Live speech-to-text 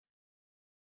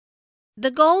The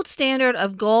gold standard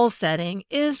of goal setting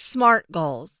is SMART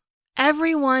goals.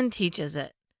 Everyone teaches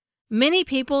it. Many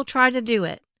people try to do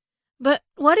it. But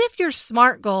what if your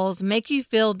SMART goals make you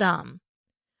feel dumb?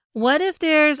 What if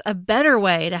there's a better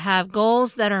way to have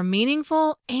goals that are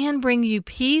meaningful and bring you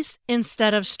peace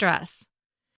instead of stress?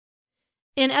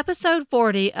 In episode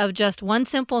 40 of Just One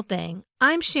Simple Thing,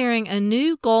 I'm sharing a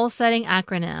new goal-setting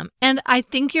acronym, and I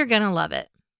think you're going to love it.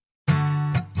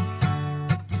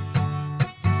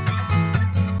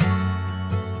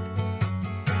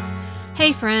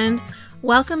 Hey friend,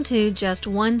 welcome to Just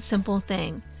One Simple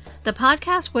Thing, the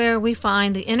podcast where we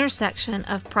find the intersection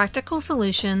of practical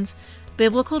solutions,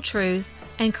 biblical truth,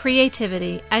 and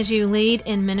creativity as you lead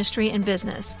in ministry and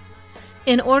business.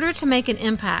 In order to make an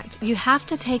impact, you have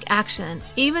to take action,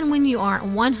 even when you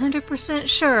aren't 100%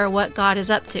 sure what God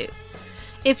is up to.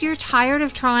 If you're tired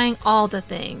of trying all the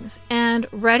things and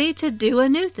ready to do a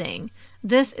new thing,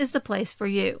 this is the place for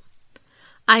you.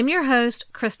 I'm your host,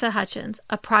 Krista Hutchins,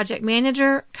 a project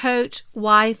manager, coach,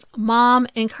 wife, mom,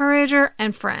 encourager,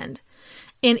 and friend.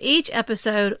 In each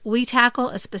episode, we tackle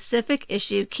a specific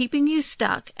issue keeping you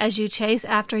stuck as you chase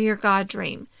after your God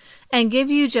dream, and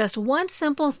give you just one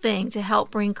simple thing to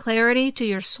help bring clarity to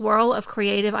your swirl of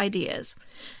creative ideas.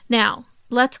 Now,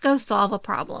 let's go solve a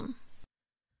problem.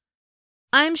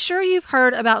 I'm sure you've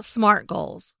heard about SMART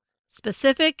goals: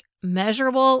 specific,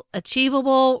 measurable,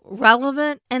 achievable,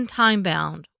 relevant, and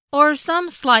time-bound, or some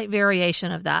slight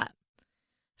variation of that.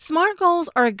 SMART goals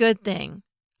are a good thing.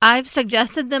 I've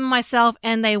suggested them myself,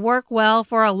 and they work well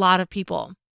for a lot of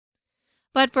people.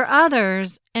 But for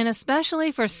others, and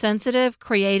especially for sensitive,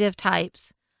 creative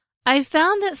types, I've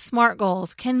found that SMART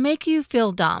goals can make you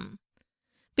feel dumb.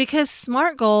 Because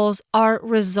SMART goals are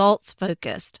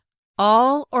results-focused,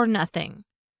 all or nothing.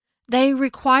 They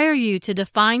require you to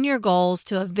define your goals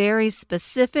to a very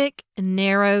specific,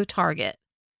 narrow target.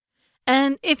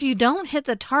 And if you don't hit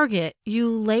the target, you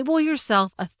label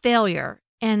yourself a failure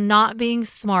and not being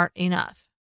smart enough.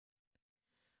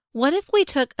 What if we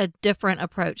took a different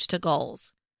approach to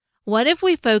goals? What if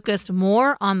we focused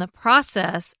more on the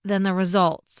process than the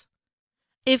results?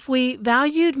 If we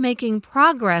valued making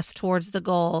progress towards the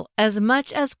goal as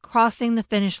much as crossing the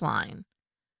finish line?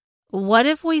 What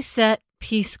if we set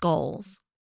peace goals?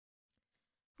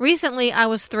 Recently, I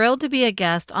was thrilled to be a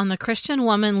guest on the Christian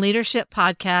Woman Leadership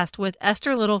Podcast with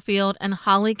Esther Littlefield and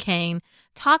Holly Kane,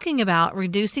 talking about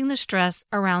reducing the stress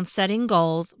around setting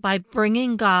goals by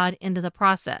bringing God into the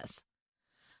process.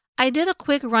 I did a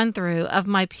quick run-through of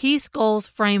my Peace Goals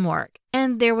framework,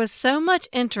 and there was so much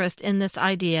interest in this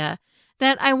idea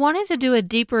that I wanted to do a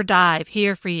deeper dive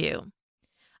here for you.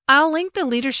 I'll link the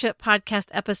Leadership Podcast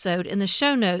episode in the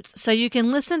show notes so you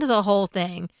can listen to the whole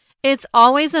thing. It's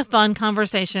always a fun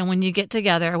conversation when you get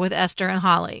together with Esther and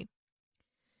Holly.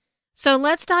 So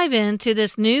let's dive into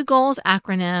this new goals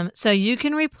acronym so you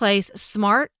can replace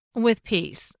SMART with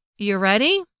peace. You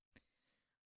ready?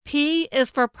 P is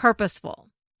for purposeful.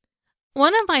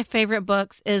 One of my favorite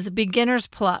books is Beginner's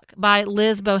Pluck by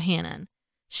Liz Bohannon.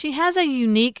 She has a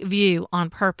unique view on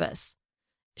purpose.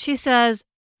 She says,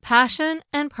 passion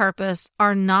and purpose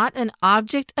are not an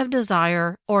object of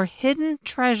desire or hidden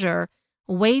treasure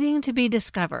waiting to be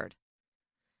discovered.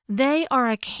 They are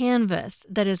a canvas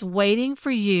that is waiting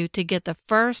for you to get the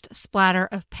first splatter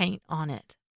of paint on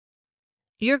it.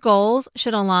 Your goals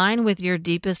should align with your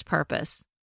deepest purpose.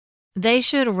 They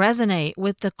should resonate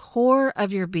with the core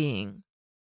of your being.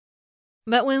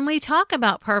 But when we talk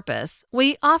about purpose,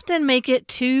 we often make it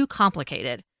too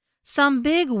complicated. Some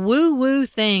big woo-woo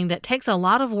thing that takes a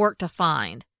lot of work to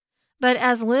find. But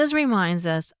as Liz reminds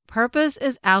us, purpose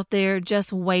is out there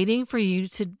just waiting for you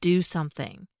to do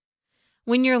something.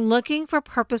 When you're looking for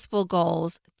purposeful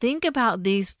goals, think about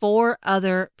these 4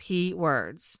 other P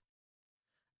words.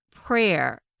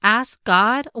 Prayer. Ask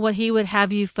God what He would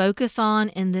have you focus on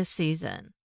in this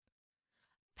season.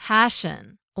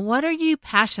 Passion. What are you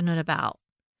passionate about?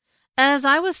 As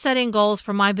I was setting goals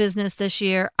for my business this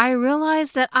year, I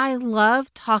realized that I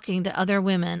love talking to other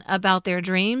women about their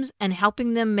dreams and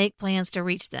helping them make plans to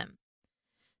reach them.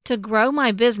 To grow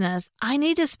my business, I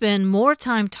need to spend more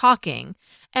time talking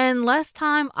and less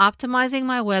time optimizing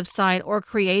my website or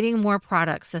creating more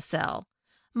products to sell.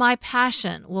 My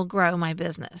passion will grow my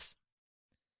business.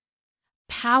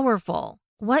 Powerful.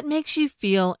 What makes you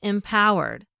feel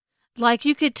empowered? Like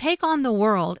you could take on the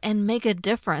world and make a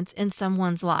difference in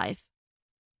someone's life.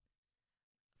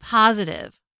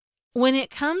 Positive. When it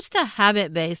comes to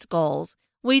habit-based goals,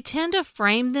 we tend to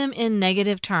frame them in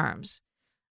negative terms.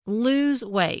 Lose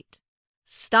weight.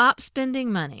 Stop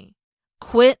spending money.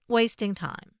 Quit wasting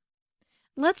time.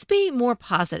 Let's be more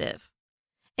positive.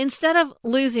 Instead of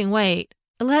losing weight,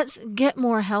 Let's get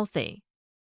more healthy.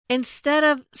 Instead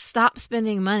of stop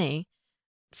spending money,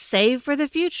 save for the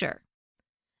future.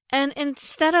 And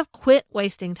instead of quit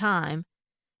wasting time,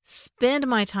 spend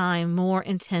my time more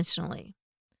intentionally.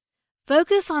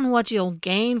 Focus on what you'll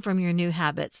gain from your new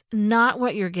habits, not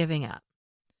what you're giving up.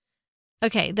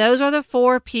 Okay, those are the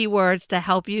 4 P words to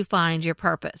help you find your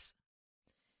purpose.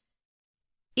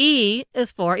 E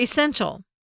is for essential.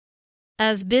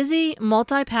 As busy,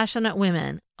 multi-passionate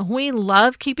women, we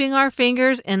love keeping our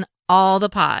fingers in all the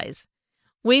pies.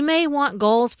 We may want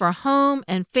goals for home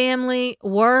and family,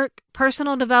 work,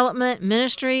 personal development,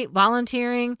 ministry,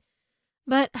 volunteering,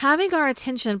 but having our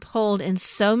attention pulled in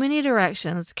so many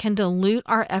directions can dilute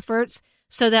our efforts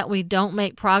so that we don't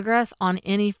make progress on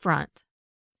any front.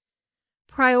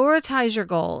 Prioritize your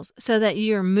goals so that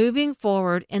you're moving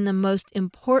forward in the most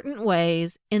important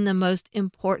ways in the most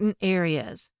important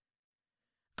areas.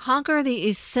 Conquer the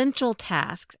essential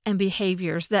tasks and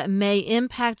behaviors that may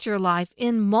impact your life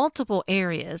in multiple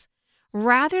areas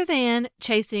rather than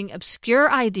chasing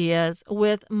obscure ideas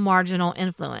with marginal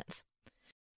influence.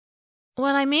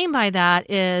 What I mean by that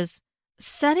is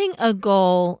setting a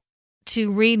goal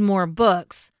to read more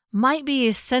books might be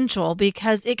essential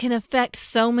because it can affect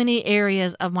so many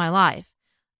areas of my life.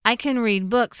 I can read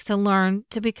books to learn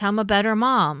to become a better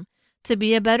mom, to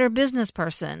be a better business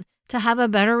person, to have a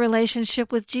better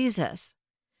relationship with Jesus.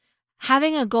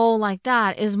 Having a goal like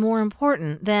that is more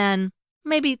important than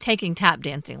maybe taking tap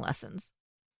dancing lessons.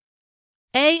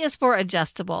 A is for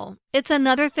adjustable. It's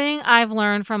another thing I've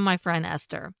learned from my friend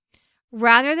Esther.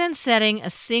 Rather than setting a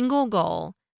single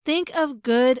goal, think of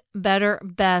good, better,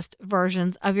 best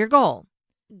versions of your goal.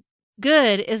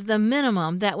 Good is the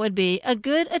minimum that would be a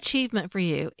good achievement for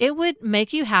you. It would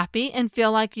make you happy and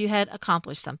feel like you had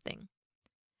accomplished something.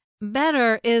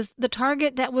 Better is the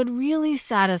target that would really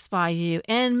satisfy you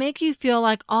and make you feel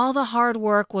like all the hard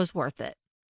work was worth it.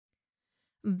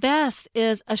 Best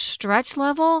is a stretch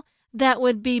level that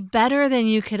would be better than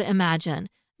you could imagine.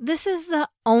 This is the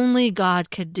only God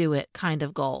could do it kind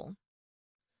of goal.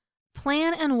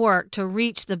 Plan and work to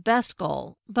reach the best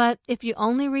goal, but if you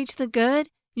only reach the good,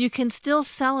 you can still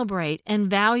celebrate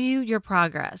and value your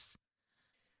progress.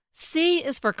 C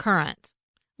is for current.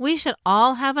 We should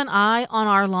all have an eye on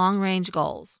our long-range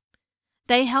goals.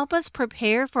 They help us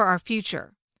prepare for our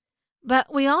future.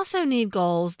 But we also need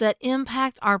goals that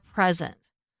impact our present.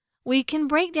 We can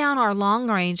break down our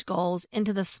long-range goals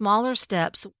into the smaller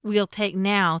steps we'll take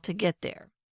now to get there.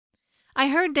 I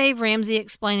heard Dave Ramsey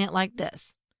explain it like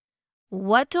this.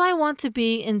 What do I want to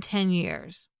be in 10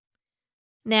 years?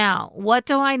 Now, what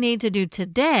do I need to do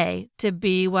today to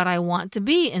be what I want to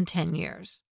be in 10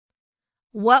 years?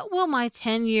 What will my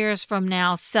 10 years from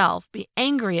now self be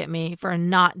angry at me for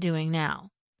not doing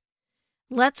now?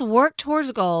 Let's work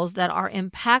towards goals that are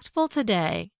impactful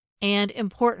today and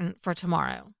important for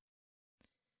tomorrow.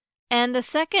 And the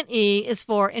second E is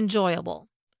for enjoyable.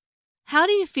 How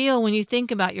do you feel when you think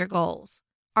about your goals?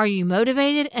 Are you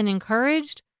motivated and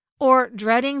encouraged, or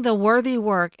dreading the worthy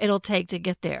work it'll take to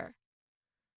get there?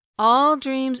 All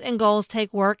dreams and goals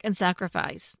take work and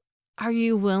sacrifice. Are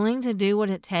you willing to do what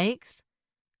it takes?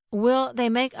 Will they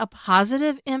make a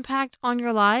positive impact on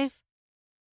your life?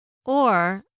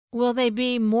 Or will they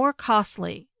be more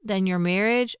costly than your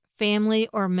marriage, family,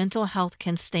 or mental health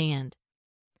can stand?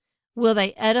 Will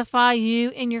they edify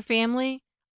you and your family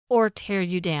or tear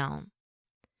you down?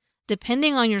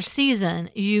 Depending on your season,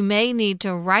 you may need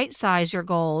to right-size your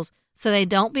goals so they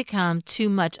don't become too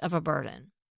much of a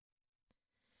burden.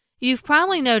 You've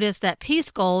probably noticed that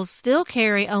peace goals still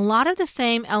carry a lot of the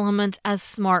same elements as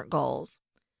SMART goals.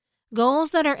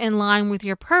 Goals that are in line with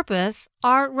your purpose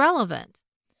are relevant.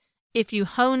 If you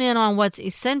hone in on what's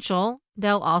essential,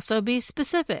 they'll also be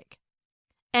specific.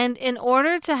 And in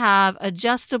order to have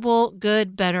adjustable,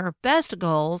 good, better, best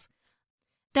goals,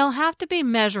 they'll have to be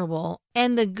measurable,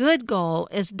 and the good goal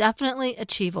is definitely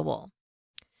achievable.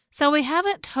 So we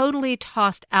haven't totally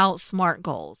tossed out SMART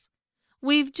goals.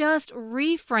 We've just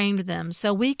reframed them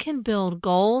so we can build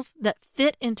goals that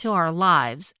fit into our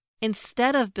lives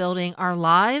instead of building our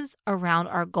lives around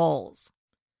our goals.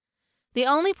 The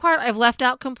only part I've left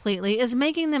out completely is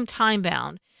making them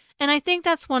time-bound, and I think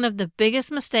that's one of the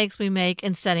biggest mistakes we make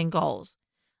in setting goals.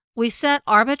 We set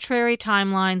arbitrary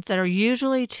timelines that are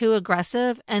usually too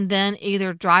aggressive and then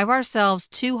either drive ourselves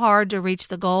too hard to reach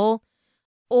the goal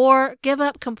or give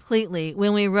up completely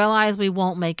when we realize we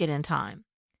won't make it in time.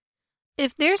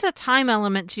 If there's a time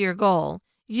element to your goal,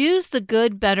 use the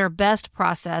good, better, best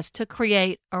process to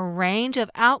create a range of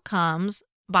outcomes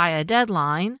by a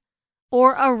deadline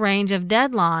or a range of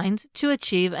deadlines to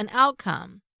achieve an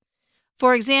outcome.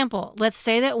 For example, let's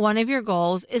say that one of your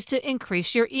goals is to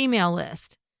increase your email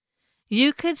list.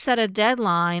 You could set a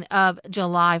deadline of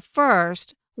July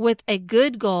 1st with a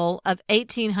good goal of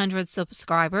 1,800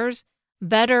 subscribers,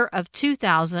 better of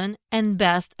 2,000, and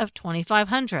best of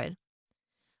 2,500.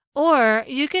 Or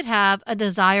you could have a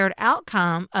desired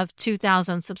outcome of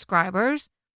 2,000 subscribers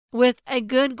with a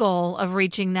good goal of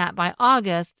reaching that by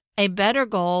August, a better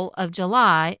goal of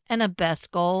July, and a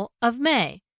best goal of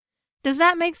May. Does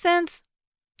that make sense?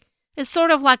 It's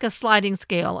sort of like a sliding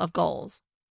scale of goals.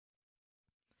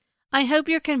 I hope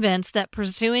you're convinced that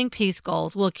pursuing peace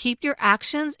goals will keep your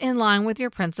actions in line with your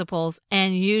principles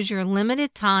and use your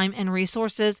limited time and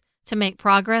resources to make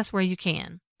progress where you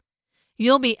can.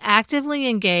 You'll be actively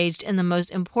engaged in the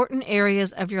most important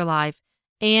areas of your life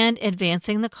and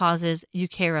advancing the causes you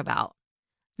care about.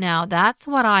 Now, that's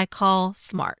what I call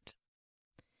smart.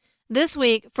 This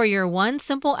week, for your one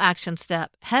simple action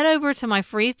step, head over to my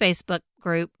free Facebook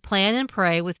group, Plan and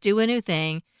Pray with Do a New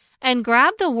Thing, and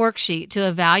grab the worksheet to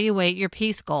evaluate your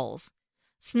peace goals.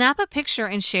 Snap a picture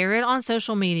and share it on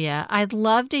social media. I'd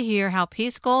love to hear how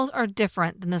peace goals are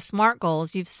different than the SMART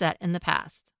goals you've set in the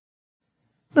past.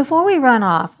 Before we run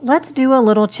off, let's do a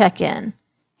little check-in.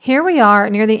 Here we are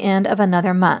near the end of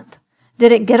another month.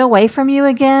 Did it get away from you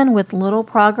again with little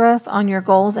progress on your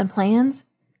goals and plans?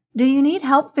 Do you need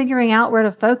help figuring out where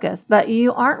to focus, but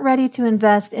you aren't ready to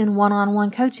invest in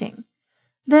one-on-one coaching?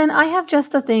 Then I have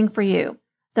just the thing for you.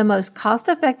 The most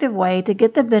cost-effective way to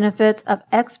get the benefits of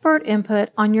expert input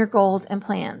on your goals and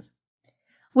plans.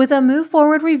 With a Move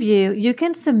Forward review, you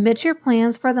can submit your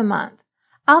plans for the month.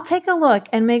 I'll take a look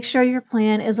and make sure your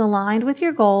plan is aligned with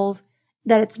your goals,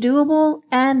 that it's doable,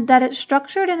 and that it's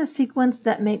structured in a sequence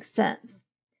that makes sense.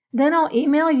 Then I'll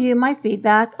email you my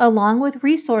feedback along with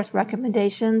resource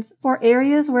recommendations for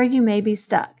areas where you may be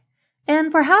stuck,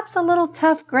 and perhaps a little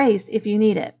tough grace if you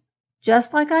need it,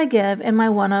 just like I give in my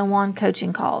one-on-one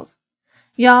coaching calls.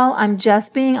 Y'all, I'm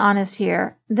just being honest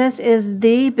here. This is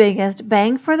the biggest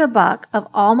bang for the buck of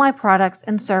all my products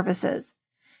and services.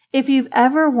 If you've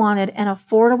ever wanted an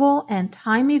affordable and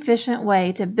time-efficient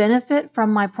way to benefit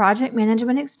from my project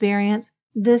management experience,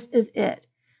 this is it.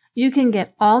 You can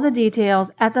get all the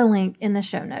details at the link in the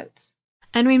show notes.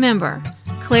 And remember,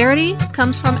 clarity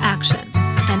comes from action,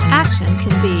 and action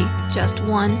can be just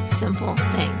one simple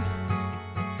thing.